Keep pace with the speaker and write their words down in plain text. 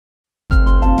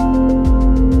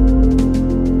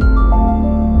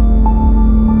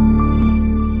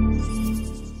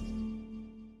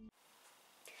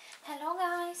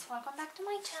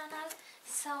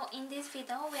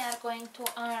to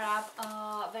unwrap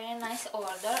a very nice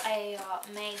order I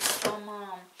made from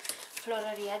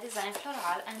Floraria Design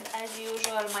Floral, and as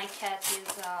usual my cat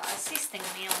is assisting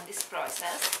me on this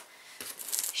process.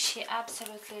 She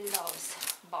absolutely loves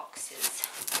boxes.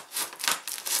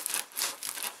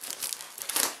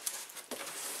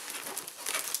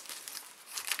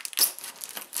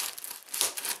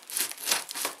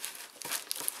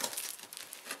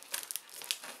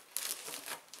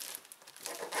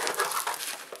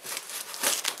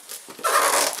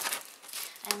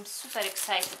 I'm super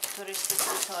excited to receive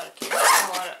this orchid,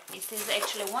 or it is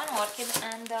actually one orchid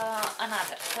and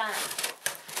another plant,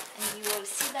 and you will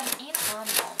see them in a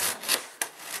moment.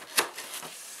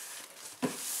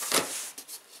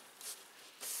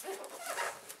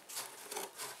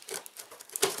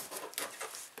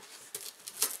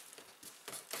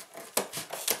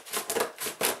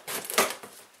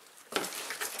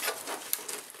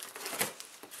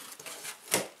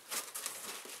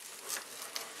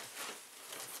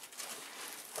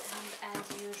 As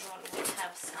usual, we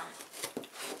have some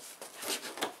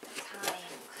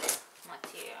tying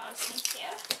materials in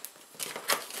here.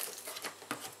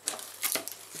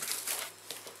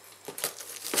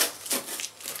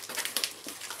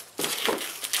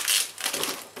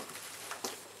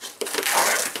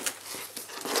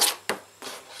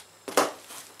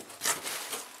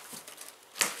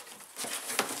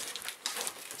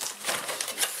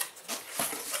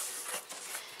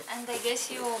 And I guess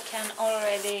you can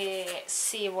already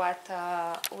see what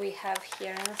we have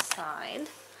here inside.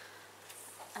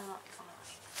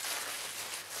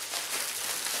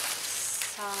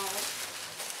 So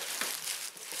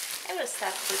I will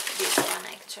start with this one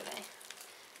actually.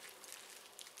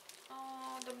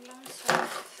 Oh, the blooms are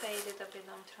faded a bit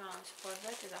on transport.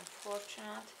 That is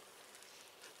unfortunate.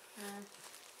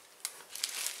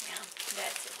 Yeah,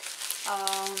 that's it.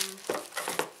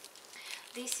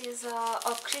 This is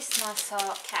a Christmas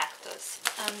cactus,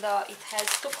 and it has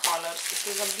two colors. It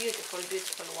is a beautiful,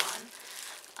 beautiful one.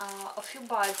 A few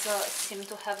buds seem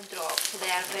to have dropped. They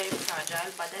are very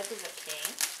fragile, but that is okay.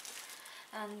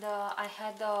 And I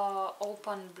had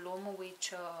open bloom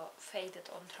which faded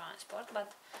on transport,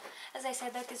 but as I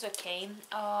said, that is okay.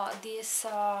 This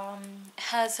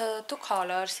has two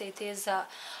colors. It is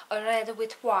red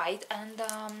with white, and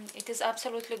it is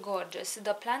absolutely gorgeous.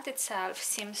 The plant itself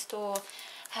seems to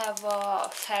have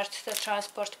fared the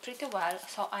transport pretty well,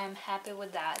 so I am happy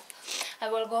with that. I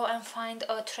will go and find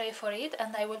a tray for it,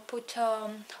 and I will put her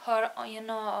in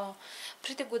a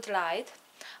pretty good light.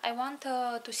 I want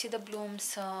to see the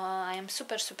blooms. I am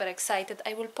super excited.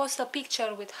 I will post a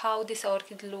picture with how this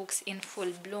orchid looks in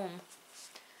full bloom.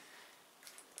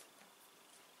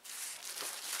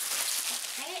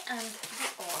 Okay, and the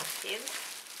orchid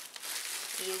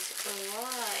is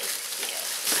right here.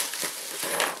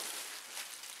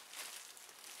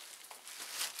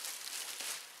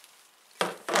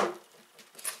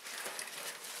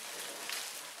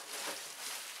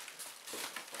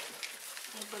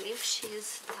 I believe she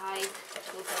is tied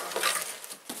to the...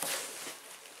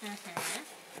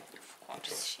 Of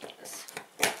course she is.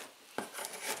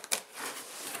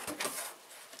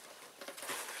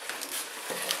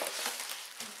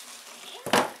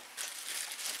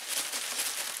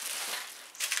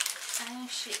 And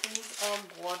she is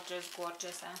a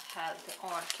gorgeous and healthy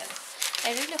orchid.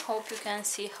 I really hope you can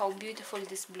see how beautiful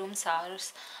these blooms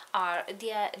are.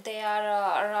 They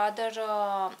are rather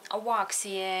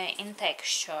waxy in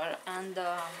texture, and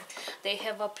they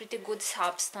have a pretty good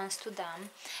substance to them.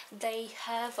 They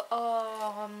have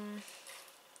a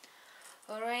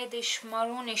reddish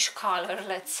maroonish color,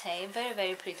 let's say.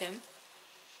 Very pretty.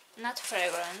 Not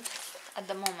fragrant at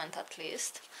the moment, at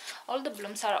least. All the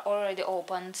blooms are already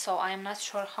opened, so I'm not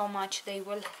sure how much they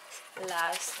will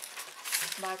last,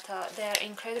 but they are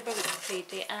incredibly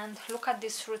pretty. And look at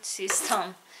this root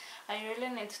system. I really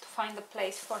need to find a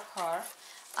place for her.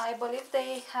 I believe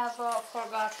they have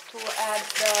forgot to add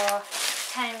the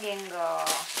hanging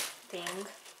thing.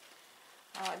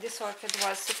 This orchid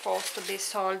was supposed to be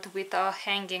sold with a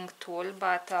hanging tool,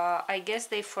 but I guess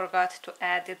they forgot to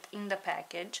add it in the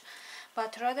package.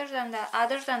 But other than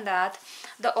that,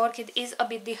 the orchid is a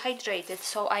bit dehydrated,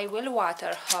 so I will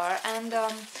water her, and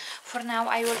for now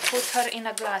I will put her in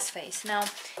a glass vase. Now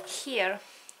here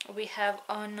we have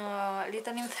a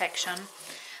little infection.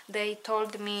 They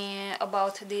told me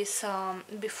about this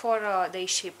before they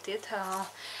shipped it,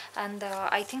 and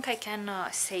I think I can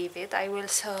save it. I will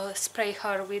spray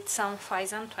her with some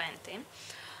 520.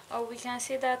 We can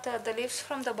see that the leaves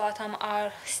from the bottom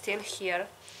are still here,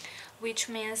 which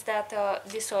means that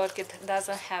this orchid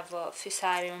doesn't have a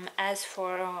fusarium as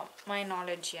for my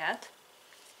knowledge yet.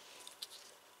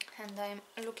 and I'm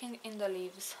looking in the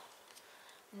leaves,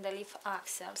 in the leaf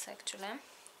axils actually.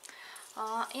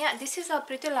 Yeah, this is a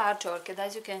pretty large orchid.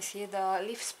 As you can see, the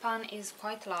leaf span is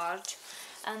quite large,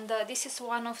 and this is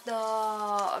one of the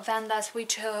vandas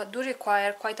which do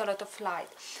require quite a lot of light.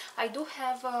 I do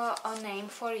have a name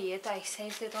for it. I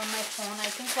saved it on my phone. I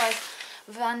think it was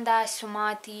Vanda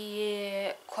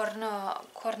sumati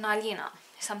cornalina,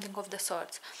 something of the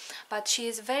sorts. But she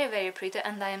is very pretty,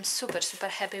 and I am super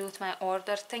happy with my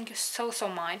order. Thank you so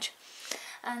much.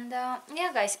 And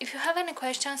yeah guys, if you have any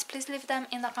questions, please leave them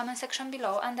in the comment section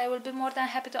below, and I will be more than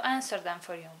happy to answer them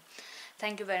for you.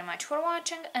 Thank you very much for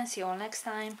watching, and see you all next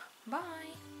time.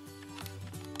 Bye!